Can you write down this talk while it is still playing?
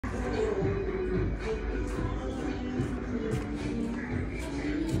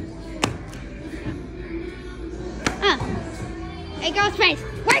Hey, Ghostface,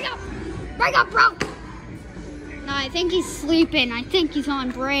 wake up! Wake up, bro! No, I think he's sleeping. I think he's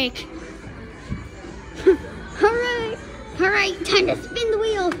on break. Alright, time to spin the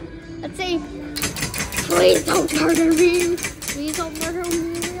wheel. Let's see. Please don't murder me. Please don't murder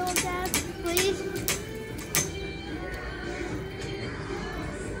me real fast, please.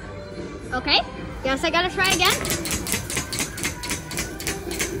 Okay, guess I gotta try again.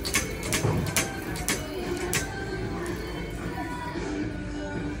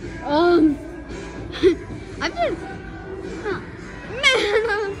 I'm just,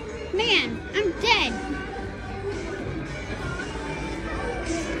 man, I'm dead.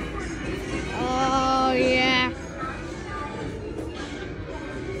 Oh yeah.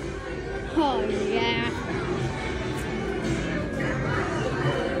 Oh yeah.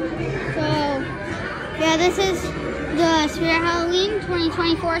 So, yeah, this is the Spirit Halloween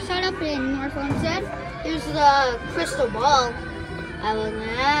 2024 setup in North Olmsted. Here's the crystal ball. I will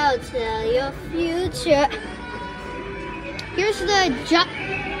now tell your future. Here's the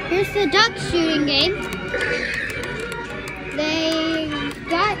duck shooting game. They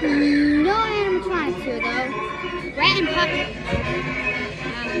got no animatronics here though. Rat and puppet.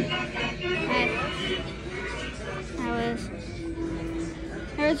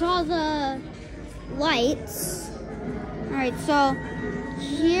 There's all the lights. Alright, so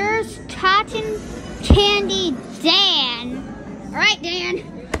here's Cotton Candy Dan. Alright, Dan,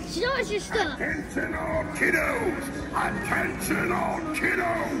 show us your stuff. Attention all kiddos! Attention all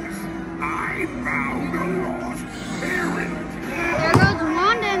kiddos! I found a lost parent! There goes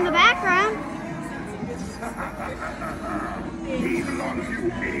Wanda in the background. He belongs to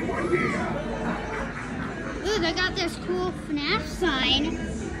anyone here. Ooh, they got this cool FNAF sign.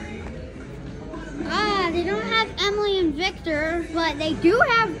 Ah, they don't have Emily and Victor, but they do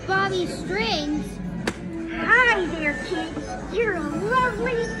have Bobby Strings. Hi there, kids. You're a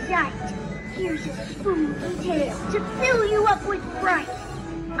lovely sight. Here's a spooky tale to fill you up with fright.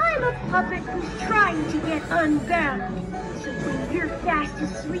 I'm a puppet who's trying to get unbound. So when you're fast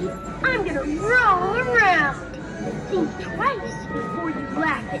asleep, I'm gonna roll around. Think twice before you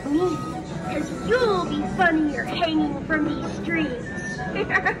laugh at me, cause you'll be funnier hanging from these strings.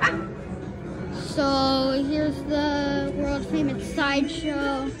 So here's the world famous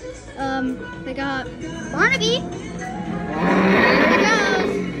sideshow. They got Barnaby.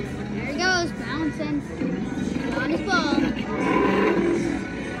 There he goes, bouncing on his ball.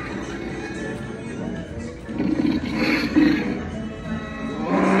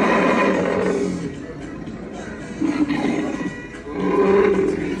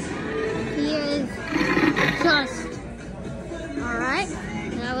 He is just alright.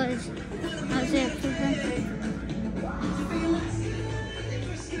 That was it for him.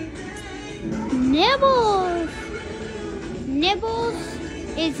 Nibbles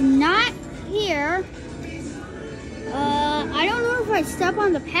is not here. I don't know if I step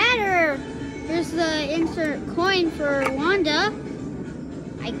on the pad or there's the insert coin for Wanda.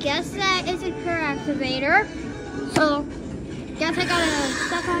 I guess that isn't her activator. So, guess I gotta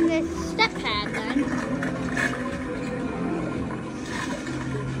step on this step pad then.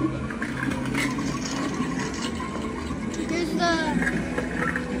 Here's the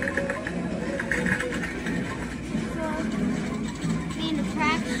main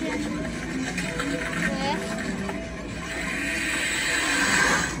attraction list.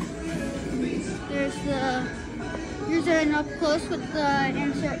 Here's an up close with the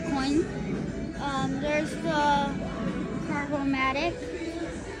insert coin. There's the Cargo-matic.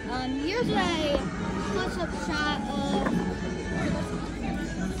 Here's a close-up shot of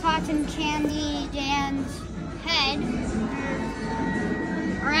Cotton Candy Dan's head.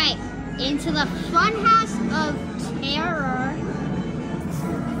 Alright, into the Funhouse of Terror.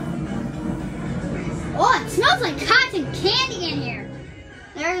 Oh, it smells like cotton candy in here.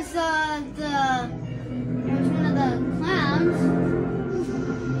 There's there's one of the clowns.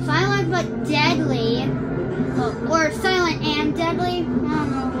 Silent but deadly. Or silent and deadly. I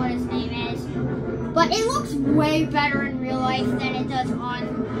don't know what his name is. But it looks way better in real life than it does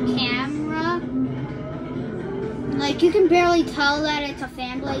on camera. Like, you can barely tell that it's a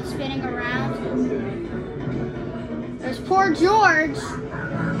fan blade spinning around. There's poor George.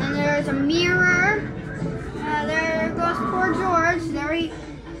 And there's a mirror. There goes poor George. Here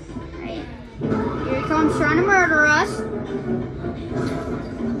he comes trying to murder us.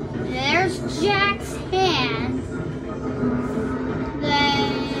 There's Jack's hand.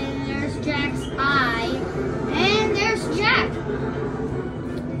 Then there's Jack's eye. And there's Jack.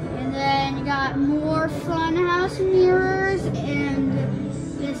 And then you got more funhouse mirrors and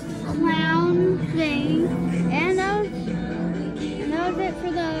this clown thing. And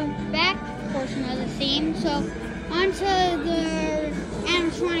continuation of the theme. So onto the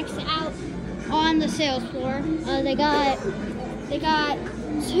animatronics out on the sales floor. They got 2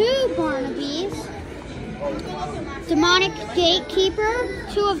 Barnabys, demonic gatekeeper,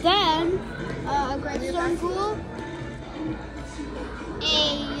 2 of them, a gravestone ghoul,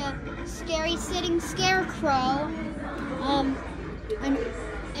 a scary sitting scarecrow, an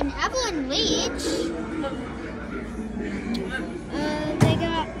Evelyn Leech.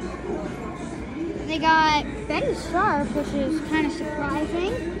 They got Betty Sharp, which is kind of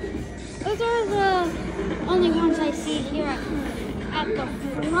surprising. Those are the only ones I see here at the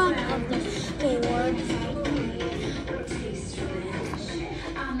front of the store.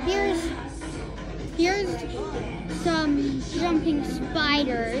 Here's some jumping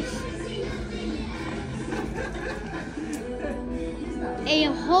spiders. A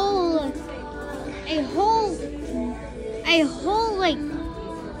whole like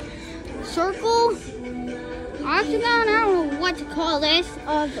circle, octagon, I don't know what to call this,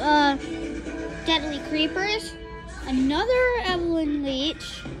 of deadly creepers. Another Evelyn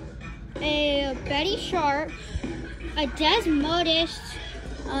Leech, a Betty Sharp, a Desmodus,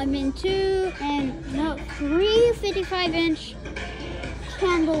 and 3 55-inch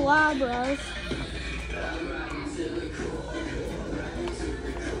candelabras.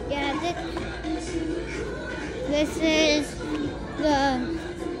 Yeah, this is the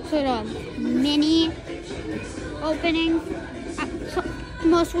sort of mini opening,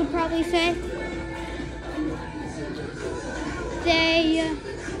 most would probably say.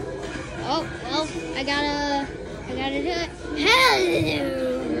 Oh, well, I gotta do it.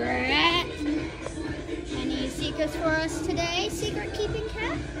 Hello, rat. Any secrets for us today, secret keeping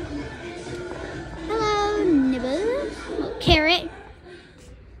cat? Hello, Nibbles. Oh, carrot.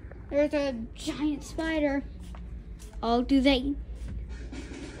 There's a giant spider. Oh, do they?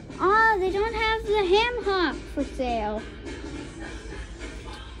 Ah, they don't have the ham hock for sale.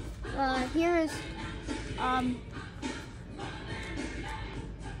 Here's,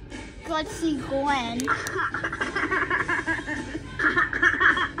 let's see, Gwen.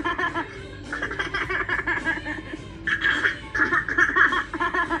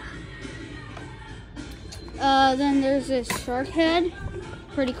 Then there's this shark head.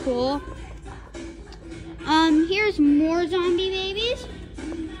 Pretty cool. Here's more zombie babies.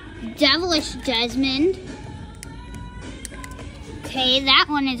 Devilish Desmond. Okay, that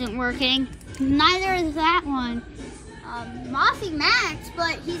one isn't working. Neither is that one. Mossy Max,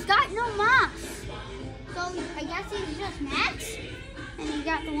 but he's got no moss. So I guess he's just Max. And you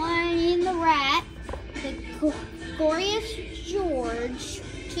got the one in the rat. The Glorious George.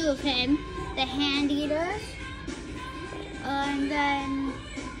 2 of him. The Hand Eaters. And then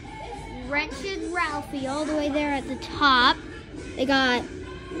Wretched Ralphie all the way there at the top. They got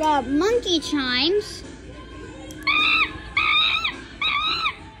monkey chimes.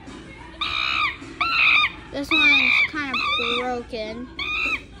 This one's kind of broken.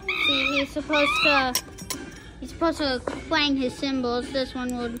 See, he's supposed to clang his cymbals. This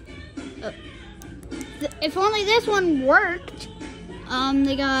one would. If only this one worked.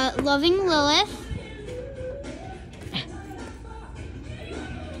 They got Loving Lilith.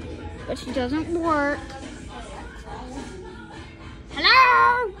 But she doesn't work.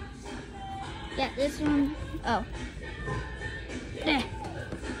 Hello? Yeah, this one. Oh. There.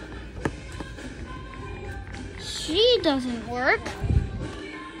 She doesn't work.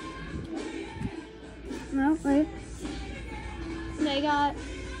 No, wait. They got.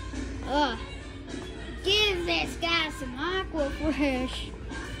 Give this guy some aquafish.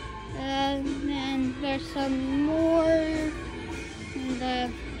 And there's some more.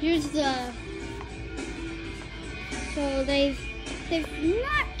 And here's the. So they've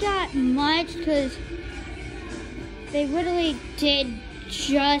not got much because they literally did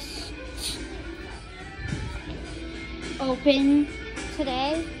just open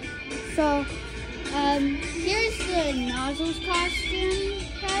today. So here's the Nozzles costume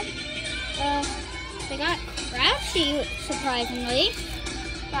head. They got Crouchy, surprisingly.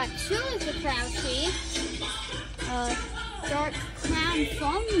 Got 2 of the Crouchy. Dark Clown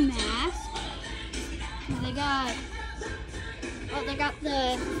foam mask. They got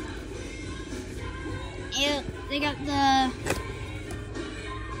the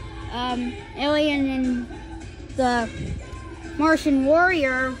alien and the Martian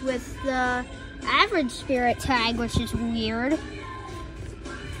warrior with the average spirit tag, which is weird.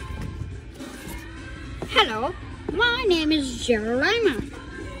 Hello, my name is Jeremiah.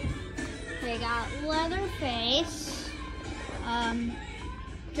 They got Leatherface,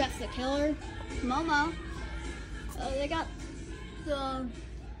 Jeff the Killer, Momo. They got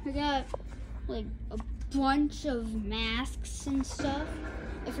like a bunch of masks and stuff.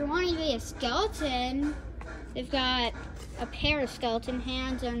 If you're wanting to be a skeleton, they've got a pair of skeleton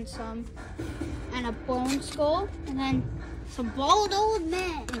hands and a bone skull, and then some bald old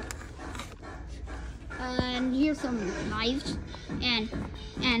men. And here's some knives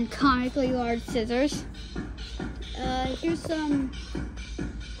and comically large scissors. Here's some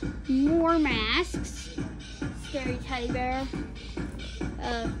more masks. Scary teddy bear.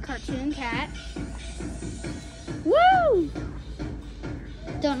 Cartoon cat. Woo!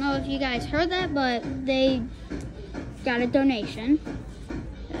 Don't know if you guys heard that, but they got a donation.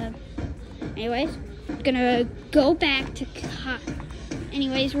 Anyways, we're gonna go back to.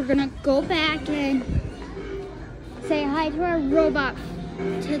 We're gonna go back and say hi to our robot.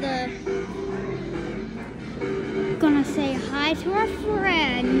 Gonna say hi to our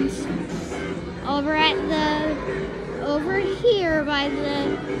friends over here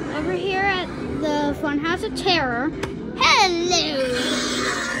at the Funhouse of Terror. Hello!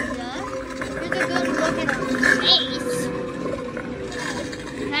 Here's a good look at her face.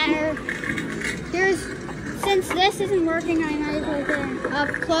 Since this isn't working, I might as well get up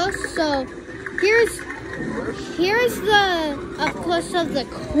close. So here's the up close of the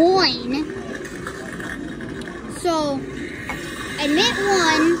coin. So admit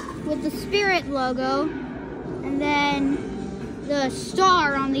one with the spirit logo, and then the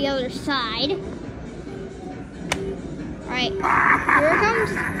star on the other side. Alright, here it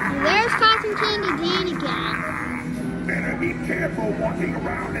comes. There's Cotton Candy Dan again. Better be careful walking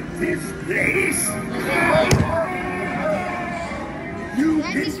around in this place.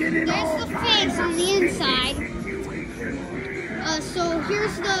 There's the face on the inside. So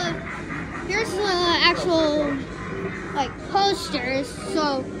here's the actual posters.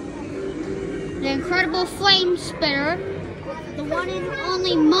 So the Incredible Flame Spitter, the one and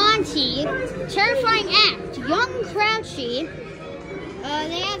only Monty, Terrifying Act, Young Crouchy.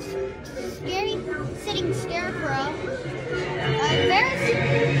 They have Scary Sitting Scarecrow. There's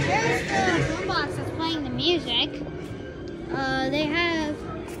the boombox that's playing the music. They have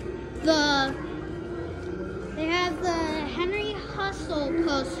the Henry Hustle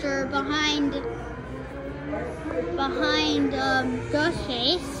poster behind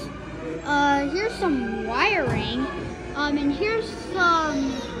Ghostface. Here's some wiring. And here's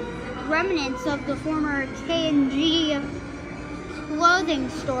some remnants of the former K&G clothing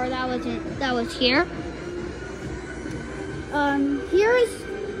store that was here.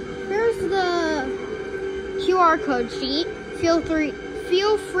 Here's the QR code sheet. Feel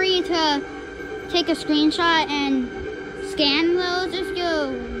free to take a screenshot and scan those if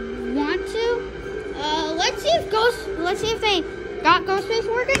you want to. Let's see if they got Ghostface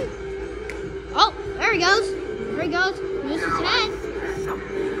working. Oh, there he goes. There he goes. Use his head.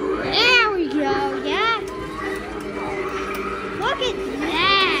 There we go. Yeah. Look at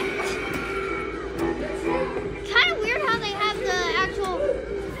that. Kind of weird how they have the actual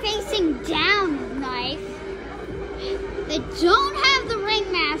facing down knife. They don't have the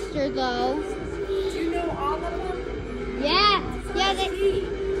Ringmaster though. Do you know all of them? Yeah,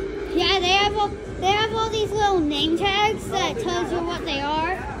 they have all these little name tags that tells you what they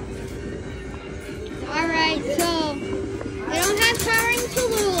are. Alright, so they don't have Towering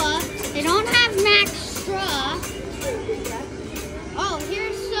Tallulah. They don't have Max Straw. Oh,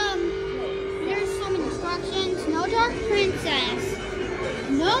 here's some instructions. No Dark Princess.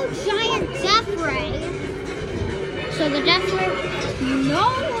 No Giant Death Ray. So the Death Ray,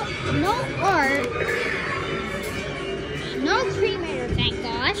 no art. No cremator, thank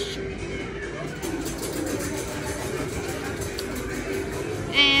gosh.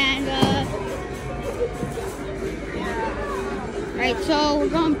 And right, so we're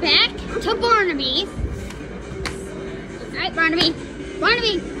going back to Barnaby. Alright, Barnaby.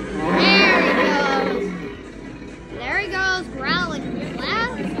 There he goes, growling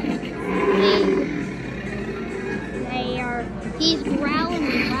loud. He's growling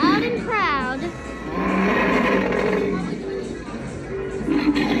loud and proud.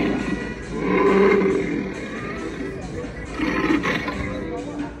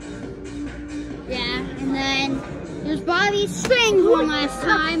 Yeah, and then there's Bobby's strings one last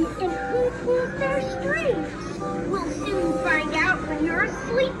time. And who pulled their strings? We'll soon find out when you're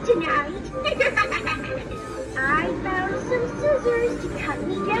asleep tonight. I found some scissors to cut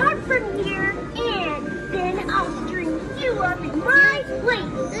me down from here, and then I'll string you up in my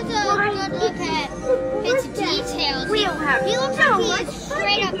place. There's a good look at its details. We'll have He looks so like much he's fun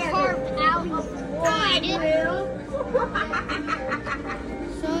straight up together. carved out of wood. I will.